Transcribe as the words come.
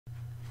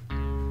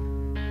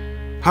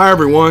Hi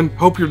everyone,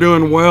 hope you're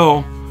doing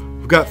well.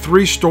 We've got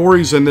 3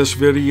 stories in this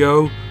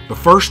video. The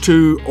first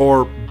 2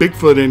 are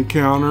Bigfoot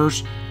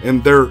encounters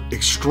and they're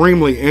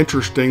extremely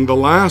interesting. The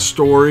last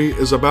story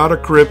is about a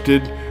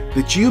cryptid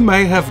that you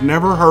may have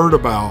never heard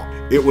about.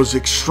 It was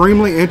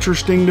extremely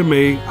interesting to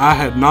me. I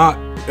had not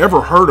ever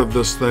heard of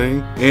this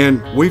thing,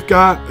 and we've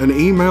got an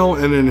email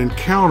and an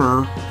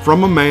encounter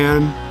from a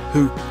man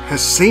who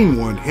has seen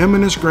one. Him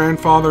and his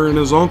grandfather and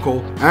his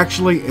uncle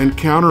actually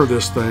encounter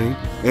this thing.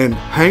 And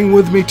hang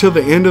with me till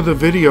the end of the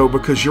video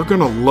because you're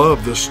gonna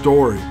love this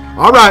story.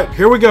 All right,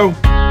 here we go.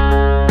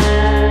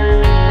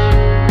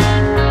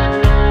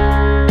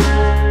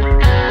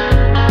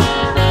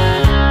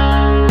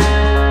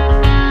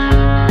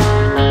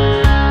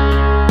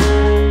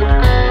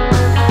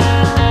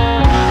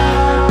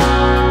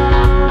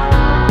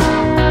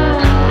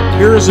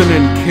 Here is an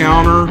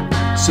encounter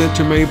sent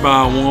to me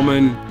by a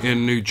woman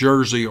in New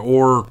Jersey,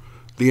 or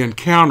the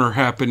encounter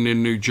happened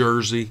in New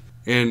Jersey,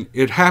 and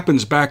it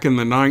happens back in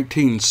the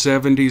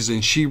 1970s,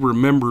 and she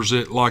remembers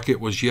it like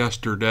it was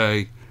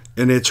yesterday,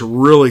 and it's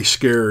really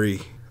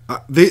scary.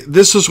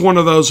 This is one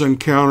of those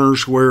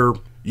encounters where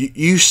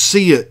you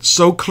see it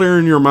so clear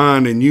in your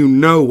mind and you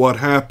know what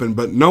happened,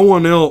 but no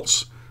one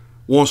else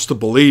wants to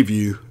believe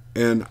you,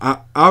 and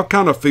I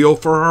kind of feel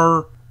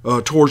for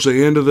her towards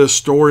the end of this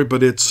story,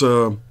 but it's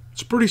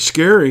pretty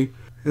scary.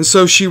 And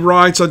so she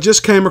writes, I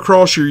just came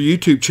across your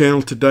YouTube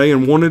channel today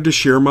and wanted to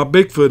share my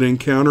Bigfoot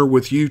encounter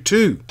with you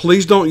too.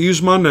 Please don't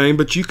use my name,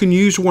 but you can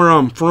use where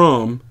I'm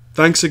from.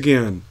 Thanks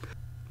again.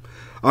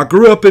 I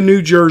grew up in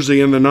New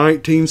Jersey in the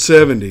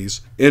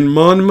 1970s, in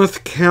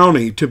Monmouth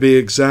County to be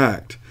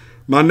exact.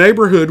 My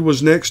neighborhood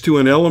was next to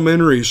an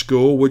elementary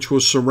school which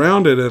was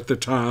surrounded at the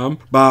time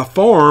by a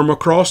farm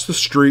across the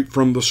street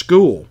from the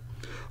school.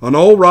 An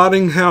old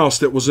rotting house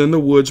that was in the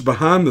woods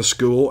behind the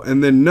school,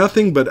 and then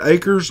nothing but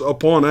acres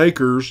upon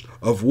acres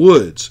of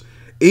woods,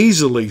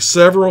 easily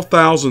several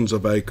thousands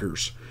of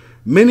acres.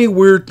 Many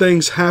weird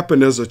things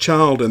happened as a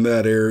child in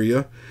that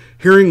area,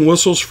 hearing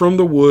whistles from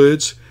the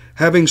woods,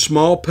 having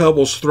small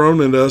pebbles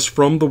thrown at us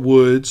from the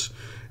woods,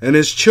 and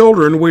as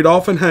children we'd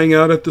often hang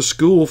out at the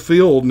school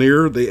field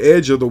near the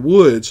edge of the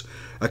woods,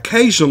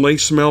 occasionally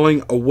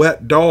smelling a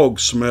wet dog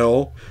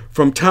smell.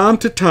 From time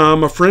to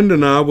time, a friend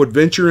and I would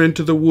venture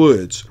into the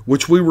woods,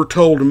 which we were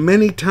told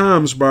many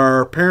times by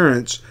our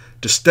parents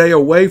to stay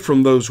away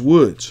from those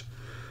woods.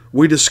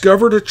 We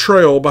discovered a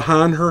trail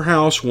behind her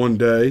house one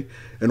day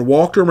and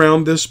walked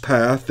around this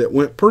path that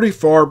went pretty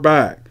far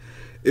back.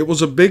 It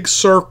was a big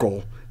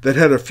circle that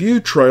had a few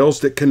trails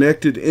that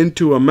connected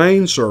into a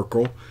main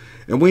circle,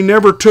 and we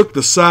never took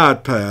the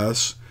side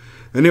paths,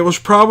 and it was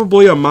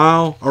probably a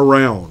mile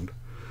around.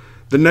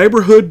 The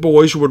neighborhood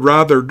boys would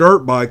ride their dirt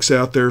bikes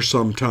out there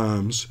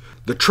sometimes.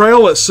 The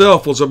trail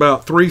itself was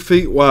about 3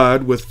 feet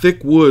wide with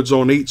thick woods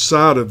on each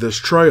side of this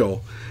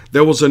trail.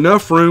 There was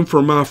enough room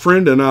for my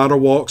friend and I to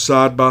walk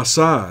side by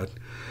side.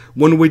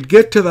 When we'd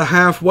get to the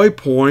halfway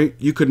point,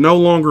 you could no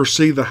longer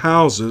see the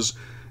houses,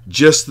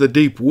 just the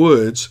deep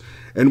woods,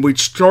 and we'd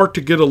start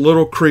to get a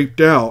little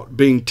creeped out,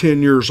 being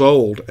 10 years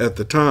old at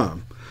the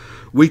time.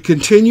 We'd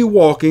continue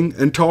walking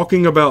and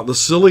talking about the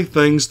silly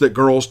things that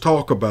girls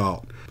talk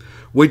about.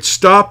 We'd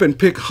stop and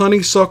pick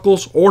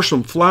honeysuckles or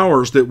some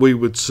flowers that we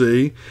would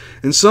see,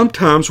 and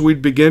sometimes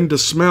we'd begin to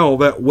smell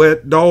that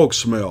wet dog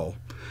smell.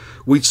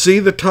 We'd see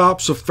the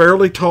tops of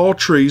fairly tall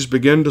trees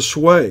begin to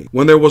sway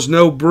when there was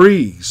no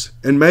breeze,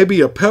 and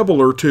maybe a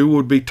pebble or two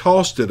would be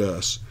tossed at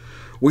us.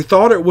 We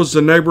thought it was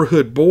the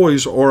neighborhood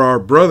boys or our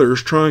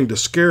brothers trying to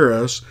scare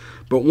us,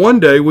 but one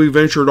day we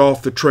ventured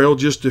off the trail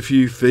just a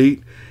few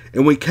feet,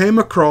 and we came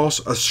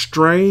across a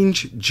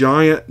strange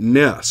giant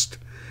nest.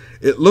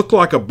 It looked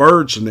like a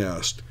bird's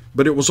nest,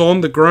 but it was on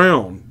the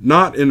ground,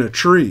 not in a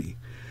tree.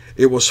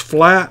 It was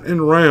flat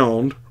and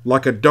round,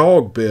 like a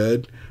dog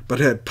bed, but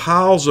had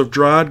piles of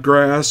dried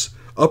grass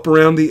up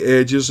around the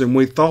edges, and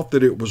we thought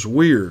that it was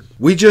weird.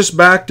 We just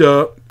backed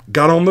up,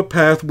 got on the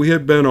path we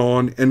had been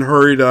on, and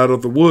hurried out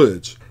of the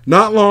woods.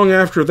 Not long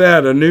after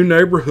that, a new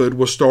neighborhood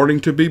was starting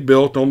to be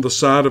built on the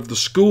side of the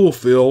school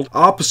field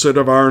opposite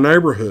of our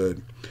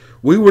neighborhood.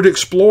 We would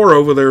explore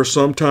over there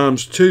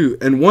sometimes too,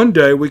 and one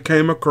day we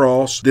came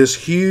across this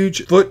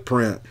huge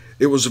footprint.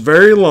 It was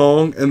very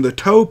long, and the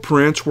toe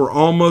prints were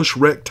almost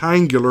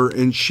rectangular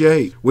in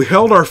shape. We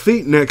held our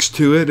feet next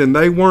to it, and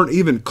they weren't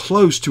even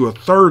close to a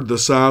third the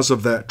size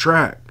of that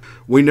track.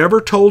 We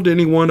never told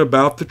anyone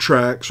about the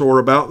tracks or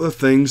about the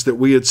things that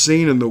we had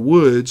seen in the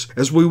woods,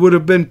 as we would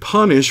have been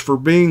punished for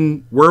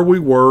being where we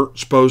were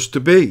supposed to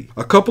be.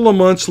 A couple of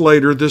months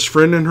later, this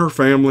friend and her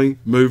family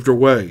moved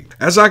away.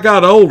 As I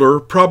got older,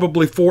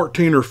 probably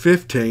 14 or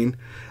 15,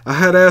 I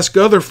had asked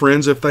other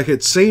friends if they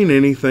had seen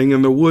anything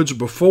in the woods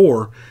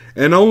before,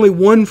 and only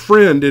one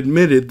friend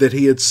admitted that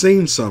he had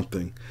seen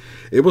something.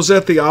 It was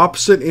at the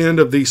opposite end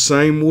of these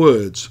same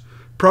woods,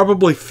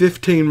 probably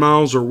 15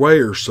 miles away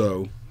or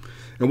so.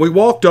 And we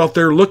walked out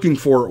there looking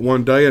for it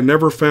one day and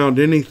never found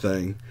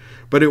anything.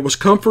 But it was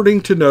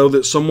comforting to know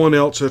that someone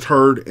else had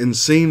heard and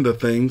seen the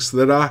things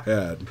that I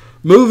had.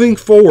 Moving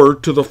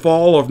forward to the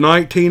fall of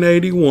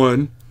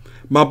 1981,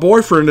 My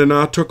boyfriend and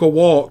I took a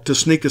walk to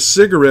sneak a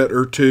cigarette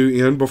or two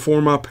in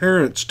before my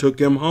parents took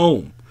him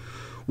home.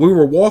 We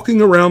were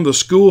walking around the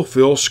school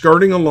field,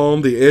 skirting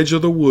along the edge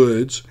of the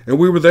woods, and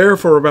we were there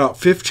for about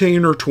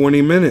 15 or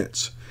 20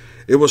 minutes.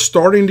 It was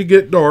starting to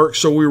get dark,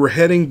 so we were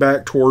heading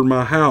back toward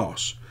my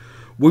house.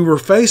 We were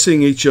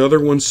facing each other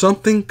when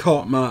something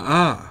caught my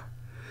eye.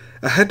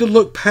 I had to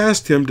look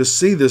past him to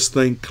see this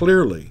thing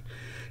clearly.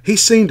 He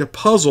seemed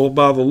puzzled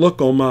by the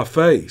look on my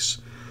face.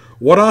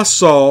 What I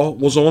saw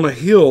was on a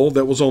hill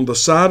that was on the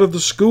side of the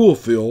school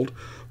field,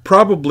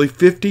 probably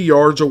 50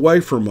 yards away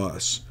from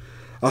us.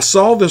 I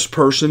saw this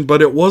person,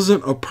 but it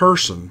wasn't a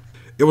person.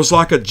 It was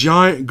like a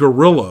giant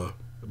gorilla,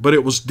 but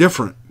it was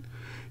different.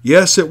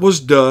 Yes, it was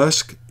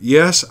dusk.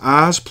 Yes,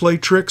 eyes play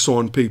tricks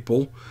on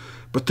people,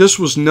 but this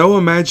was no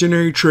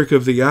imaginary trick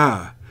of the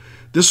eye.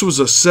 This was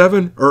a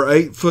 7 or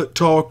 8 foot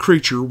tall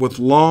creature with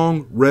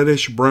long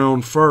reddish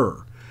brown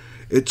fur.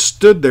 It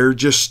stood there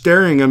just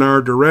staring in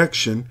our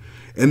direction,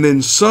 and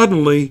then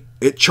suddenly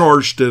it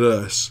charged at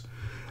us.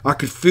 I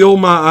could feel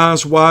my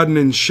eyes widen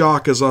in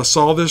shock as I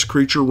saw this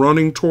creature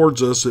running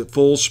towards us at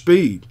full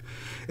speed.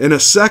 In a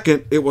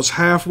second, it was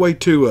halfway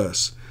to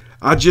us.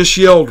 I just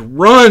yelled,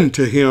 "Run!"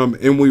 to him,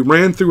 and we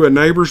ran through a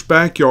neighbor's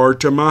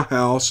backyard to my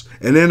house,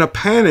 and in a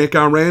panic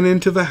I ran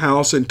into the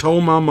house and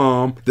told my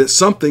mom that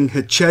something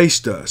had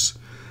chased us.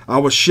 I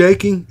was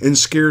shaking and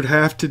scared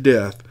half to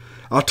death.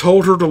 I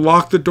told her to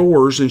lock the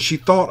doors, and she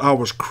thought I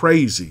was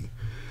crazy.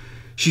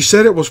 She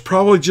said it was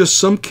probably just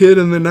some kid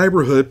in the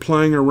neighborhood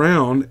playing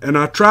around, and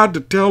I tried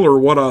to tell her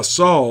what I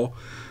saw,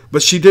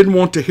 but she didn't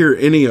want to hear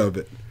any of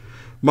it.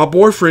 My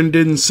boyfriend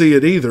didn't see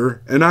it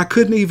either, and I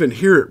couldn't even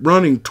hear it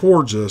running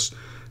towards us.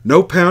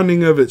 No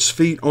pounding of its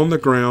feet on the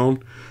ground,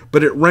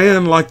 but it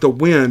ran like the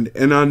wind,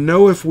 and I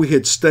know if we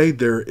had stayed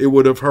there, it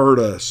would have hurt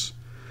us.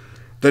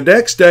 The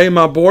next day,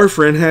 my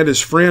boyfriend had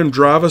his friend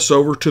drive us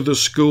over to the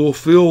school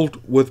field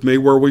with me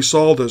where we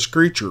saw this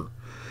creature.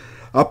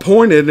 I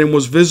pointed and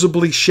was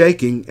visibly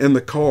shaking in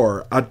the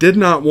car. I did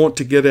not want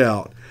to get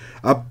out.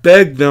 I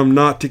begged them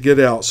not to get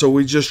out, so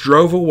we just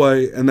drove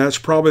away, and that's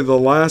probably the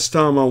last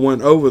time I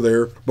went over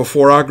there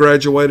before I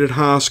graduated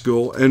high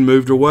school and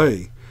moved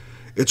away.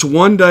 It's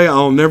one day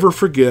I'll never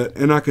forget,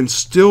 and I can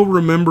still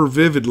remember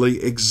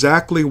vividly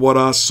exactly what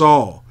I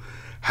saw,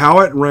 how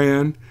it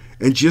ran,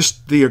 and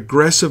just the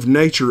aggressive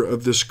nature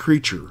of this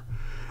creature.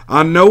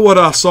 I know what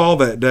I saw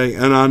that day,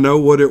 and I know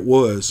what it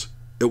was.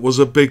 It was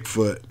a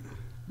Bigfoot.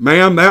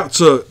 Ma'am,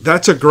 that's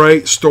a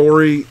great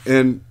story,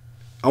 and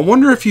I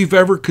wonder if you've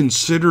ever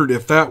considered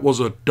if that was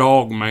a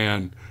dog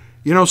man.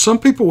 You know, some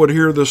people would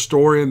hear this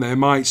story and they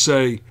might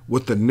say,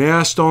 with the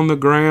nest on the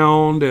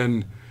ground,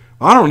 and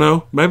I don't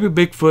know, maybe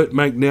Bigfoot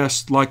make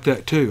nests like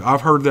that too.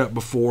 I've heard that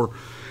before.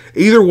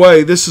 Either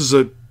way, this is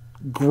a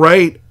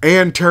great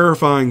and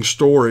terrifying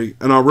story,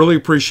 and I really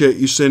appreciate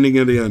you sending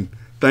it in.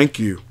 Thank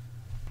you.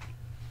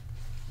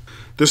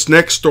 This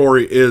next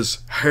story is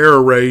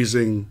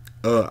hair-raising.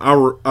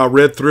 I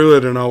read through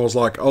it and I was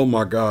like, oh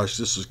my gosh,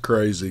 this is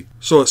crazy.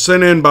 So it's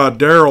sent in by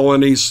Daryl,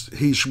 and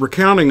he's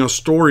recounting a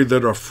story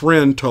that a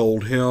friend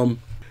told him.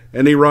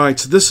 And he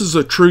writes, "This is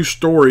a true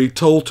story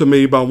told to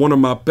me by one of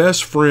my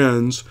best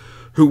friends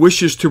who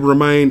wishes to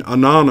remain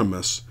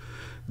anonymous.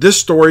 This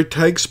story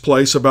takes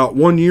place about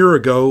 1 year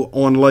ago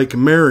on Lake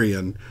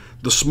Marion,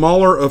 the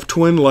smaller of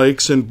twin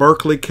lakes in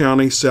Berkeley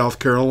County, South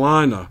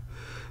Carolina.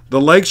 The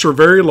lakes are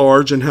very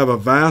large and have a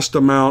vast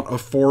amount of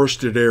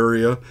forested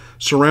area,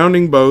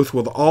 surrounding both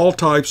with all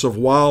types of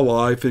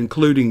wildlife,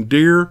 including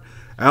deer,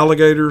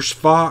 alligators,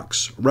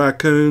 fox,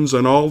 raccoons,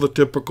 and all the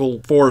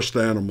typical forest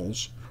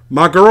animals.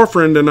 My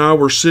girlfriend and I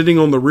were sitting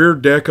on the rear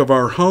deck of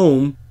our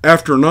home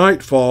after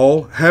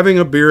nightfall, having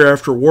a beer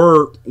after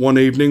work one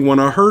evening when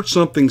I heard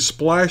something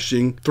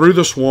splashing through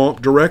the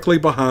swamp directly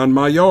behind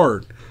my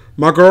yard.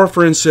 My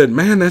girlfriend said,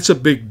 "Man, that's a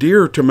big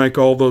deer to make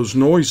all those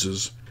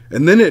noises."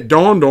 And then it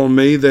dawned on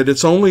me that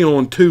it's only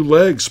on 2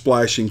 legs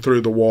splashing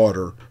through the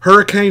water.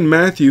 Hurricane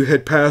Matthew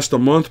had passed a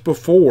month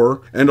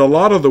before, and a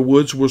lot of the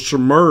woods was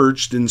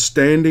submerged in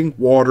standing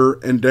water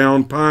and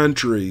downed pine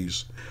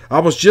trees.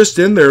 I was just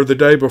in there the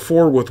day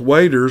before with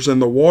waders,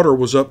 and the water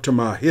was up to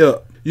my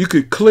hip. You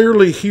could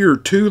clearly hear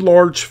 2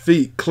 large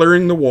feet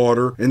clearing the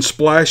water and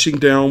splashing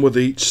down with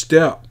each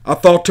step. I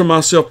thought to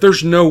myself,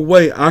 there's no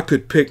way I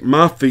could pick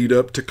my feet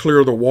up to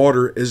clear the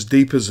water as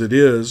deep as it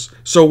is.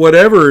 So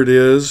whatever it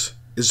is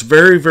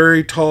very,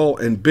 very tall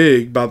and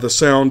big by the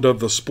sound of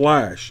the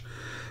splash.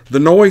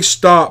 The noise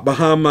stopped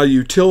behind my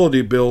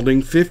utility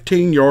building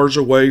 15 yards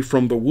away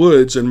from the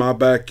woods in my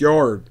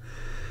backyard.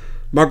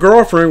 My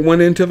girlfriend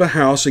went into the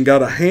house and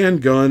got a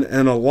handgun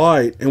and a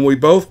light, and we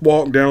both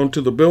walked down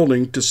to the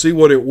building to see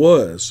what it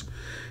was.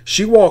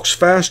 She walks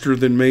faster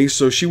than me,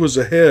 so she was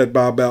ahead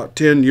by about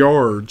 10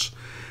 yards.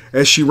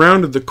 As she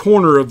rounded the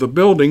corner of the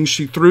building,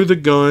 she threw the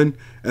gun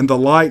and the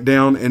light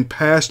down and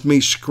passed me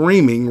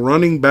screaming,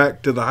 running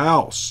back to the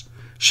house.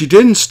 She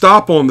didn't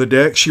stop on the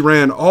deck. She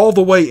ran all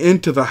the way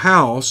into the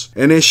house,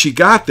 and as she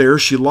got there,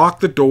 she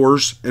locked the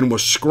doors and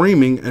was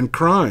screaming and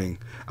crying.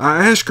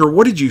 I asked her,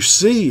 "What did you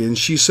see?" And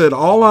she said,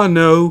 "All I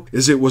know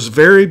is it was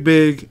very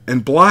big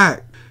and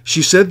black."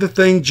 She said the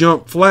thing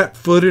jumped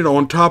flat-footed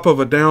on top of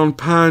a downed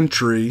pine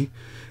tree.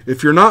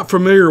 If you're not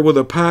familiar with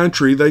a pine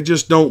tree, they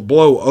just don't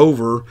blow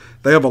over.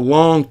 They have a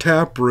long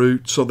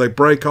taproot, so they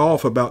break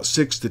off about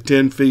 6 to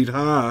 10 feet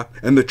high,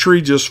 and the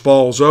tree just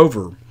falls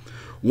over.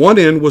 One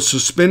end was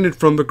suspended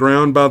from the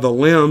ground by the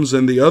limbs,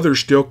 and the other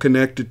still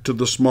connected to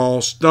the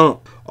small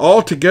stump.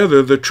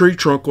 Altogether, the tree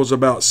trunk was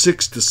about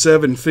 6 to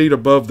 7 feet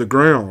above the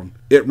ground.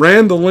 It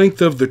ran the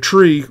length of the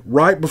tree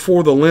right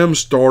before the limbs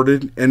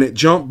started, and it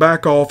jumped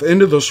back off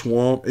into the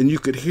swamp, and you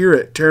could hear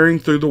it tearing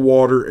through the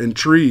water and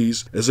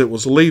trees as it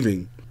was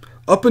leaving.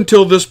 Up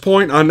until this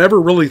point, I never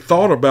really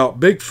thought about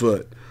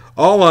Bigfoot.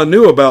 All I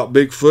knew about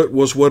Bigfoot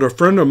was what a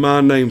friend of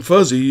mine named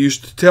Fuzzy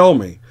used to tell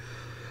me.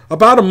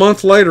 About a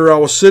month later, I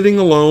was sitting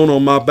alone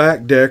on my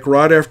back deck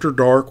right after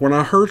dark when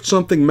I heard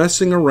something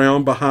messing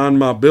around behind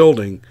my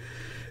building.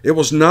 It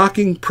was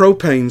knocking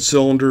propane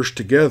cylinders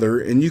together,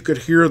 and you could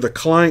hear the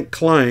clank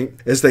clank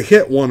as they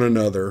hit one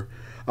another.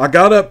 I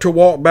got up to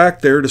walk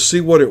back there to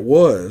see what it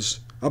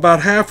was.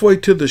 About halfway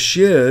to the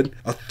shed,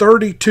 a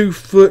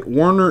 32-foot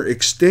Werner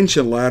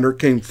extension ladder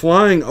came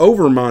flying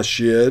over my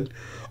shed,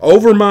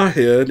 over my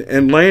head,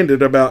 and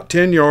landed about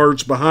 10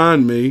 yards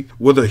behind me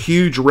with a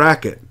huge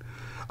racket.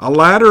 A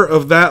ladder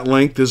of that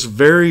length is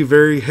very,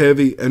 very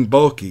heavy and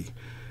bulky.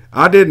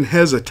 I didn't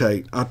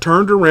hesitate. I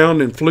turned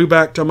around and flew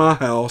back to my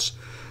house,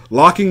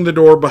 locking the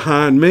door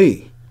behind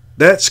me.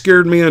 That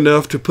scared me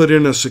enough to put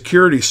in a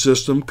security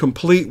system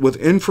complete with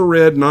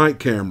infrared night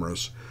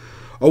cameras.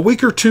 A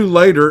week or two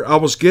later, I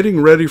was getting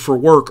ready for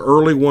work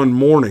early one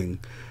morning.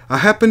 I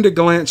happened to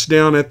glance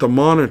down at the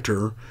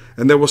monitor,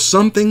 and there was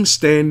something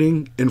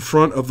standing in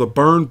front of the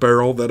burn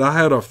barrel that I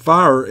had a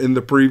fire in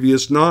the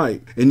previous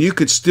night, and you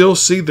could still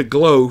see the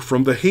glow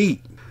from the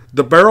heat.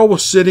 The barrel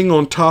was sitting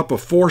on top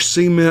of 4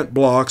 cement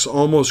blocks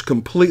almost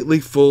completely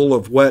full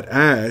of wet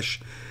ash,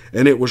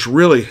 and it was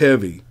really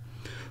heavy.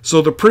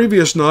 So the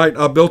previous night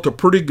I built a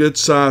pretty good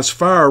sized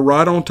fire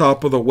right on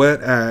top of the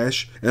wet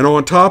ash and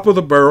on top of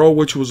the barrel,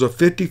 which was a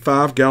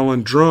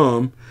 55-gallon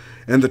drum,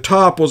 and the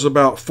top was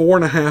about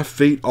 4.5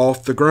 feet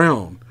off the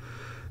ground.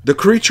 The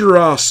creature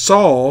I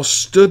saw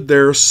stood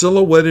there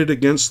silhouetted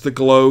against the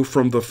glow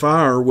from the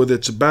fire with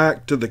its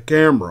back to the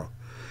camera,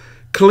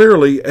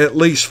 clearly at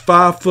least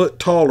 5 foot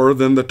taller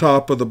than the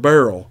top of the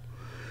barrel.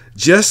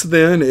 Just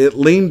then it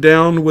leaned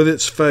down with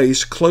its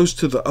face close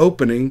to the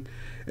opening,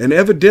 and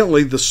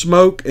evidently the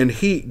smoke and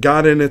heat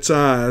got in its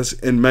eyes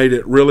and made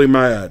it really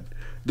mad.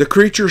 The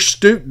creature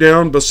stooped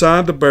down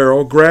beside the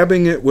barrel,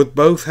 grabbing it with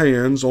both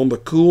hands on the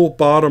cool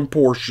bottom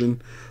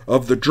portion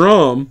of the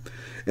drum,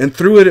 and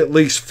threw it at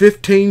least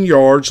 15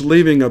 yards,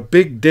 leaving a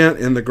big dent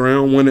in the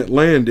ground when it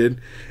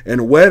landed,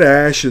 and wet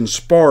ash and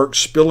sparks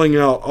spilling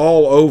out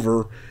all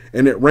over,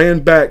 and it ran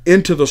back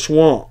into the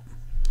swamp.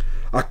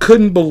 I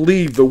couldn't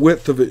believe the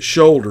width of its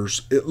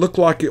shoulders. It looked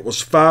like it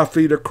was 5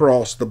 feet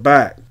across the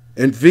back,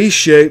 and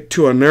V-shaped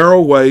to a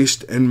narrow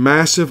waist and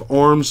massive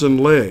arms and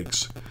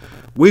legs.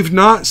 We've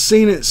not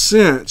seen it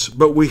since,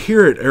 but we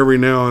hear it every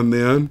now and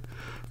then.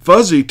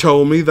 Fuzzy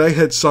told me they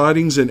had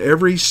sightings in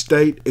every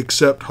state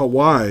except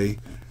Hawaii.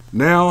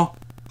 Now,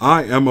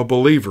 I am a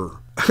believer.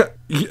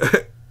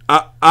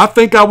 I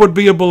think I would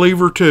be a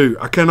believer too.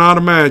 I cannot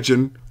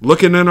imagine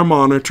looking at a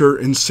monitor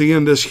and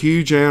seeing this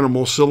huge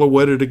animal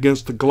silhouetted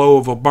against the glow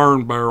of a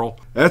burn barrel.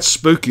 That's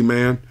spooky,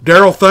 man.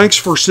 Daryl, thanks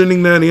for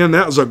sending that in.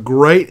 That was a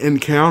great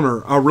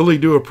encounter. I really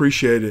do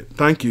appreciate it.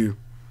 Thank you.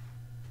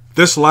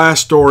 This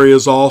last story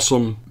is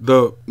awesome.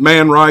 The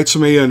man writes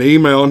me an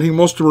email and he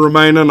wants to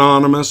remain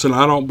anonymous, and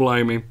I don't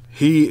blame him.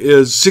 He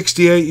is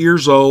 68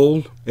 years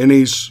old, and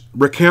he's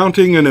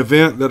recounting an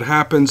event that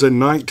happens in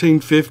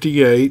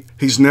 1958.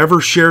 He's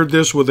never shared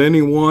this with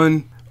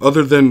anyone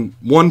other than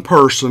one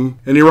person.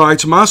 And he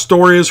writes, "My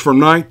story is from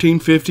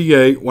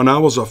 1958 when I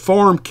was a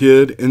farm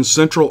kid in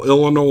central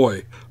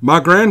Illinois. My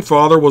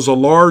grandfather was a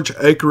large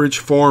acreage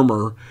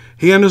farmer.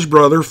 He and his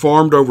brother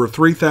farmed over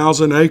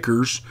 3,000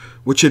 acres,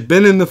 which had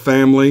been in the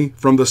family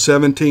from the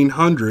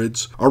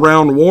 1700s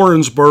around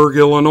Warrensburg,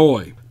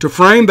 Illinois. To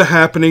frame the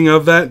happening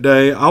of that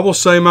day, I will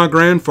say my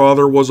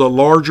grandfather was a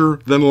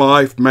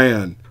larger-than-life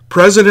man.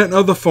 President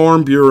of the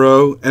Farm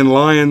Bureau and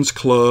Lions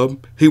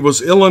Club, he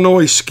was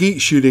Illinois skeet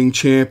shooting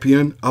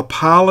champion, a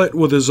pilot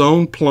with his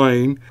own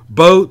plane,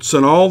 boats,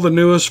 and all the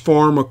newest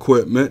farm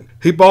equipment.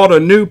 He bought a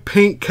new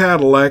pink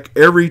Cadillac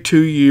every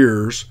 2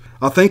 years.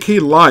 I think he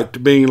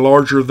liked being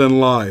larger than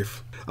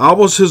life. I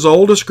was his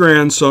oldest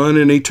grandson,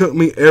 and he took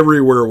me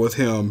everywhere with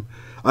him.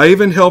 I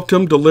even helped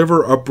him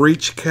deliver a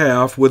breech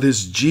calf with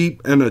his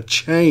Jeep and a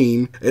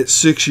chain at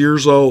 6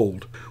 years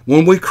old.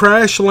 When we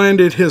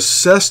crash-landed his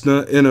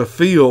Cessna in a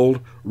field,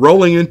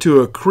 rolling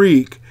into a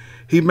creek,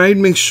 he made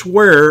me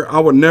swear I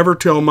would never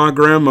tell my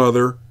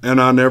grandmother,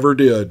 and I never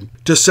did.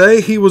 To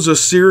say he was a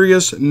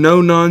serious,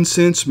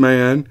 no-nonsense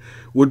man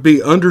would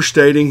be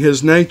understating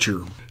his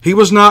nature. He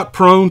was not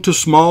prone to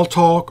small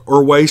talk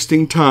or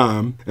wasting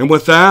time, and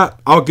with that,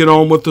 I'll get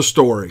on with the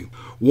story.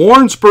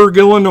 Warrensburg,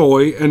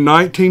 Illinois in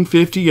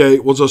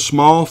 1958 was a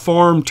small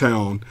farm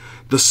town,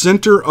 the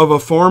center of a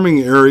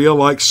farming area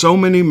like so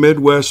many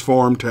Midwest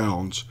farm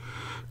towns.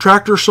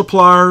 Tractor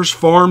suppliers,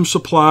 farm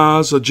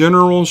supplies, a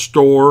general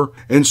store,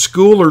 and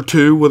school or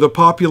two with a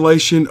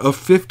population of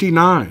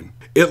 59.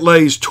 It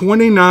lays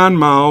 29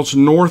 miles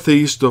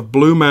northeast of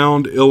Blue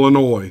Mound,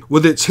 Illinois,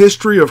 with its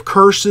history of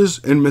curses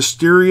and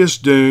mysterious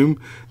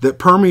doom that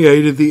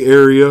permeated the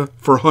area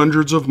for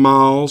hundreds of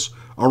miles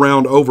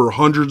around over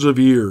hundreds of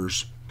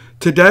years.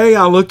 Today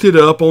I looked it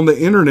up on the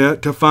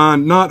internet to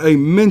find not a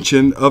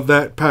mention of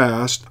that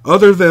past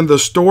other than the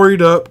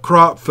storied up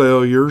crop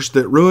failures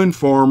that ruined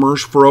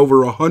farmers for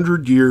over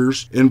 100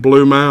 years in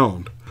Blue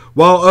Mound.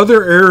 While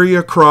other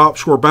area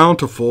crops were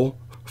bountiful,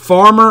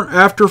 farmer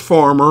after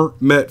farmer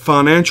met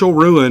financial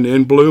ruin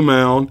in Blue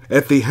Mound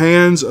at the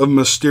hands of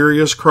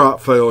mysterious crop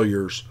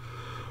failures.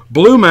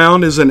 Blue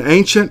Mound is an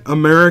ancient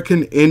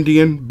American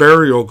Indian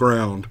burial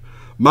ground.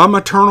 My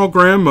maternal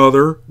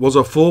grandmother was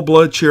a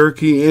full-blood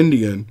Cherokee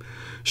Indian.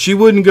 She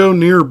wouldn't go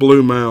near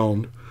Blue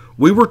Mound.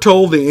 We were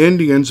told the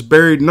Indians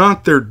buried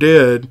not their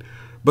dead,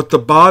 but the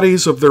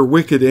bodies of their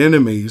wicked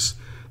enemies,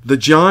 the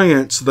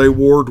giants they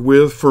warred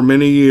with for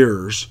many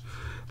years.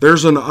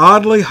 There's an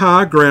oddly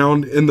high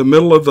ground in the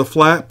middle of the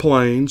flat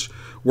plains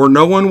where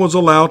no one was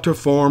allowed to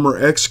farm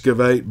or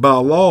excavate by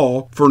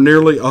law for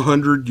nearly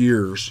 100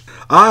 years.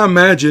 I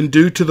imagine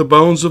due to the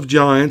bones of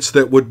giants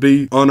that would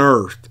be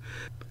unearthed.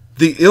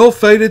 The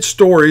ill-fated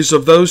stories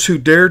of those who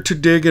dared to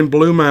dig in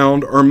Blue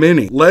Mound are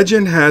many.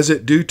 Legend has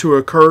it due to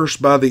a curse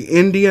by the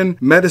Indian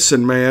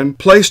medicine man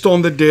placed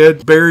on the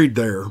dead buried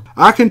there.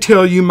 I can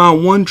tell you my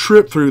one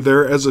trip through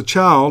there as a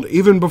child,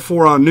 even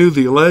before I knew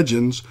the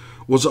legends,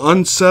 was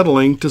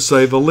unsettling to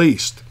say the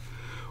least.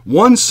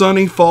 One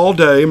sunny fall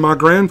day, my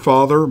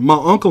grandfather, my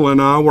uncle, and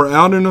I were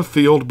out in a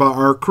field by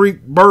our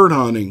creek bird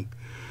hunting.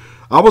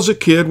 I was a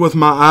kid with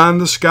my eye in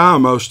the sky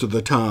most of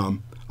the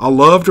time. I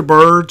loved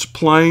birds,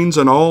 planes,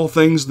 and all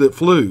things that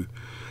flew.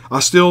 I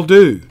still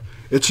do.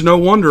 It's no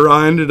wonder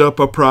I ended up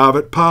a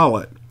private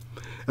pilot.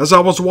 As I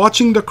was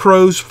watching the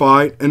crows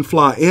fight and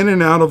fly in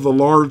and out of the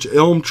large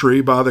elm tree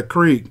by the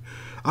creek,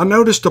 I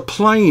noticed a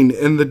plane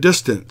in the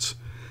distance.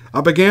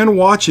 I began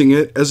watching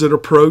it as it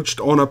approached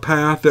on a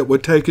path that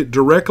would take it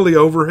directly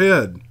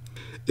overhead.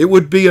 It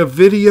would be a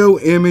video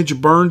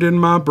image burned in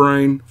my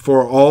brain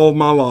for all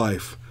my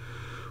life.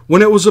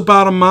 When it was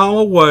about a mile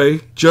away,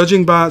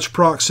 judging by its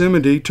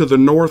proximity to the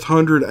North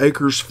 100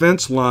 Acres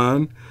fence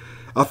line,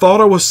 I thought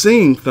I was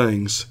seeing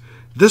things.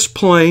 This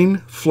plane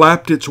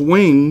flapped its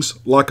wings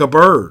like a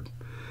bird.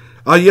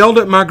 I yelled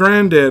at my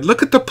granddad,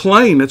 "Look at the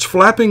plane, it's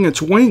flapping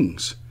its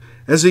wings."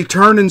 As he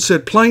turned and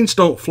said, "Planes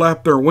don't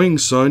flap their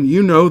wings, son,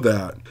 you know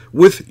that."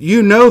 With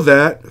 "you know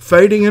that"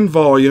 fading in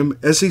volume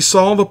as he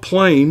saw the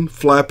plane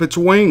flap its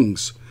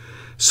wings.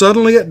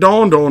 Suddenly it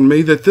dawned on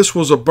me that this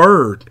was a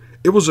bird.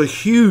 It was a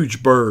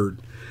huge bird.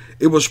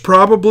 It was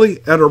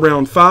probably at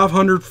around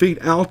 500 feet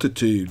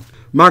altitude.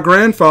 My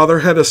grandfather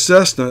had a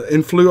Cessna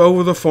and flew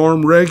over the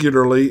farm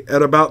regularly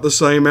at about the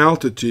same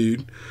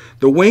altitude.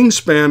 The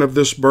wingspan of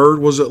this bird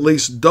was at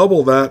least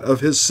double that of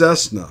his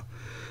Cessna.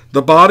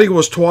 The body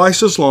was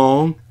twice as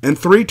long and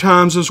 3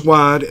 times as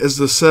wide as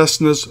the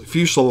Cessna's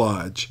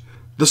fuselage.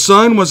 The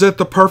sun was at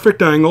the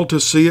perfect angle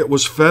to see it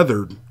was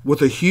feathered,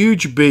 with a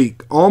huge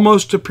beak,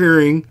 almost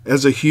appearing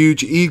as a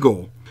huge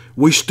eagle.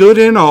 We stood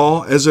in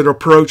awe as it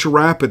approached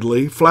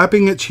rapidly,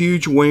 flapping its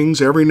huge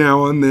wings every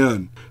now and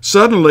then.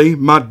 Suddenly,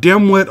 my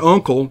dim-wit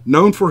uncle,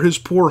 known for his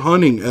poor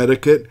hunting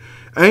etiquette,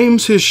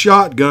 aims his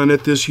shotgun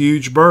at this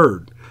huge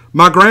bird.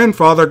 My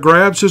grandfather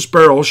grabs his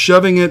barrel,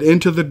 shoving it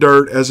into the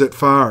dirt as it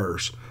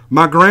fires.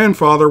 My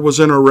grandfather was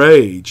in a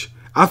rage.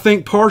 I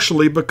think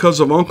partially because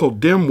of Uncle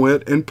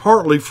Dimwit and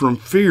partly from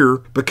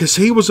fear because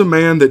he was a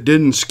man that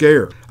didn't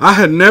scare. I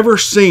had never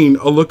seen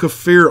a look of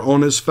fear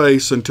on his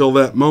face until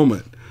that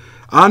moment.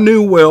 I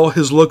knew well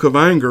his look of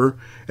anger,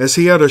 as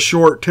he had a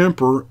short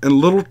temper and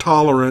little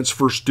tolerance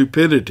for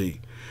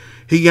stupidity.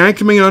 He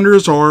yanked me under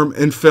his arm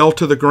and fell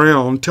to the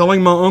ground,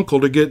 telling my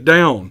uncle to get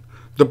down.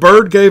 The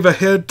bird gave a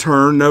head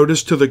turn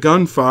notice to the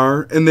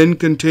gunfire and then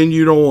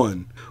continued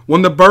on.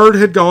 When the bird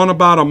had gone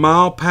about a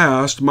mile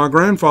past, my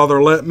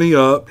grandfather let me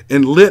up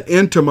and lit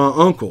into my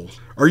uncle.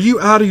 "Are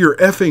you out of your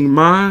effing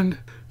mind?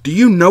 Do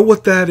you know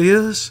what that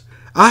is?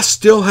 I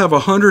still have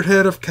 100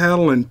 head of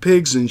cattle and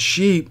pigs and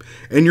sheep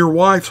and your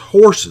wife's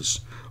horses."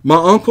 My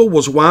uncle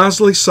was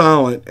wisely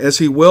silent, as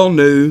he well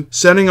knew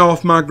setting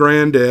off my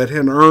granddad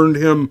had earned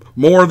him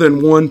more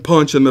than one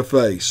punch in the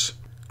face.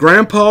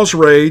 Grandpa's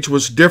rage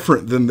was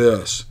different than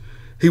this.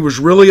 He was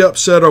really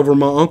upset over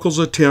my uncle's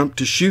attempt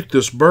to shoot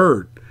this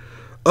bird.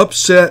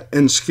 Upset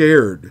and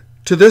scared.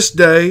 To this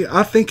day,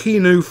 I think he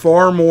knew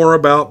far more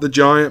about the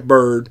giant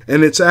bird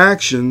and its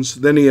actions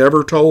than he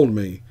ever told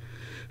me.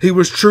 He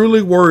was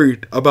truly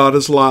worried about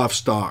his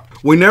livestock.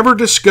 We never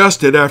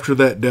discussed it after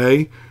that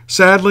day.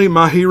 Sadly,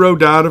 my hero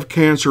died of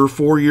cancer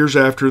 4 years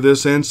after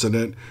this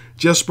incident,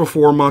 just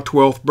before my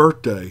 12th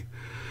birthday.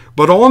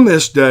 But on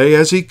this day,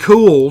 as he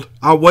cooled,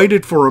 I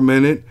waited for a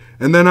minute,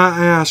 and then I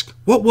asked,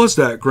 "What was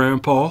that,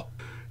 Grandpa?"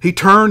 He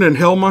turned and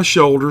held my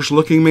shoulders,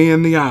 looking me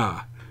in the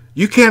eye.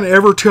 "You can't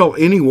ever tell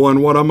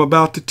anyone what I'm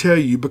about to tell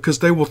you because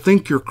they will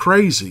think you're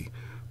crazy.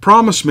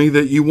 Promise me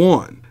that you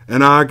won't."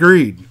 And I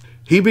agreed.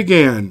 He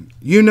began,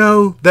 "You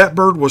know, that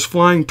bird was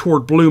flying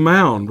toward Blue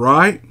Mound,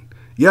 right?"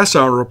 "Yes,"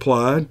 I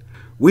replied.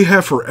 "We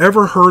have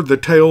forever heard the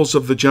tales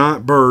of the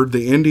giant bird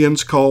the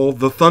Indians call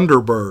the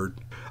Thunderbird.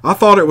 I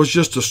thought it was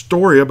just a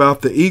story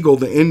about the eagle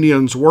the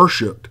Indians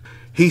worshipped."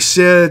 He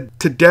said,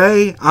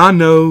 "Today I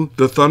know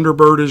the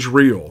Thunderbird is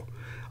real."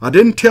 I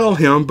didn't tell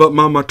him, but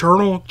my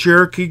maternal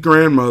Cherokee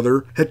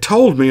grandmother had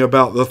told me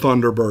about the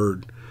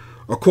Thunderbird.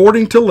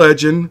 According to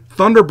legend,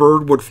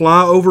 Thunderbird would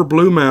fly over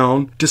Blue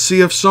Mound to see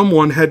if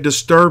someone had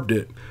disturbed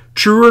it.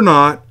 True or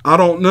not, I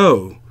don't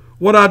know.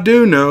 What I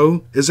do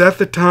know is at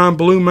the time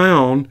Blue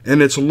Mound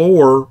and its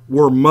lore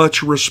were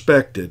much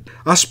respected.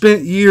 I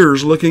spent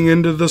years looking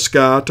into the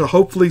sky to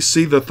hopefully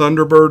see the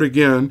Thunderbird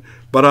again,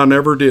 but I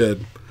never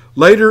did.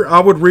 Later,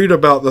 I would read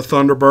about the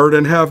Thunderbird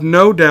and have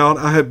no doubt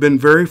I have been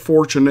very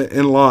fortunate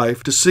in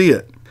life to see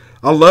it.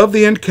 I love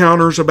the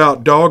encounters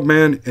about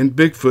Dogman and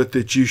Bigfoot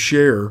that you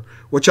share,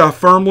 which I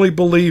firmly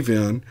believe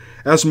in,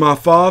 as my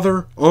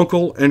father,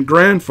 uncle, and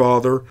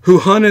grandfather, who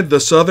hunted the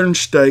southern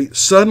state,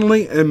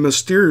 suddenly and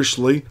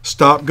mysteriously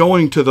stopped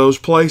going to those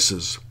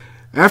places.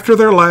 After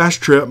their last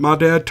trip, my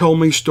dad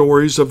told me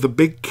stories of the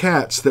big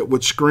cats that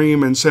would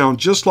scream and sound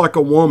just like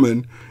a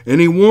woman,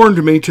 and he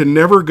warned me to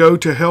never go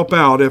to help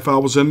out if I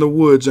was in the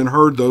woods and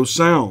heard those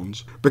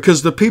sounds,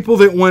 because the people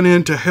that went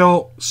in to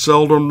help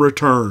seldom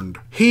returned.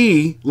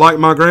 He, like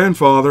my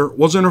grandfather,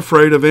 wasn't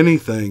afraid of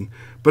anything,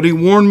 but he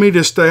warned me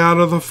to stay out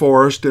of the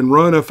forest and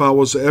run if I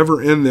was ever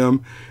in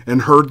them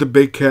and heard the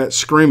big cat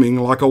screaming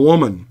like a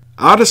woman.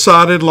 I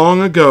decided long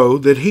ago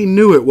that he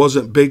knew it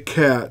wasn't big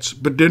cats,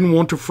 but didn't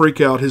want to freak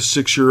out his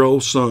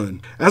 6-year-old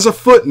son. As a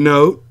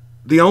footnote,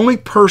 the only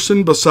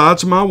person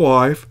besides my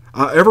wife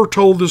I ever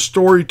told this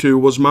story to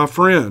was my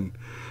friend,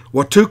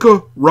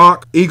 Watuka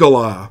Rock Eagle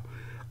Eye,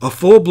 a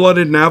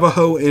full-blooded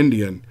Navajo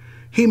Indian.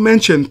 He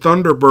mentioned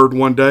Thunderbird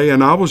one day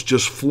and I was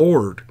just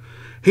floored.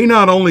 He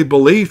not only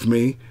believed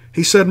me,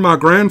 he said my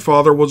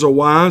grandfather was a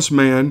wise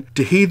man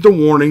to heed the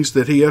warnings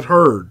that he had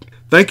heard.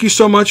 Thank you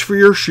so much for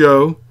your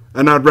show,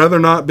 and I'd rather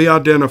not be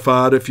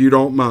identified if you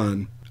don't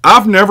mind.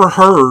 I've never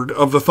heard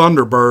of the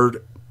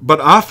Thunderbird,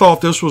 but I thought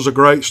this was a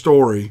great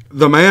story.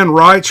 The man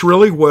writes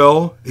really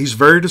well, he's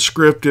very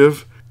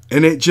descriptive,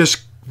 and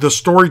the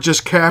story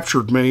just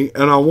captured me,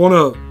 and I want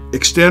to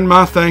extend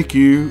my thank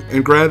you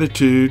and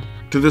gratitude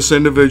to this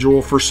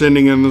individual for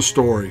sending in the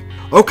story.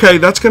 Okay,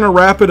 that's going to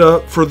wrap it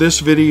up for this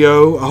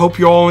video. I hope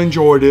you all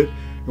enjoyed it,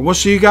 and we'll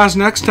see you guys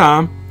next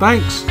time.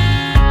 Thanks.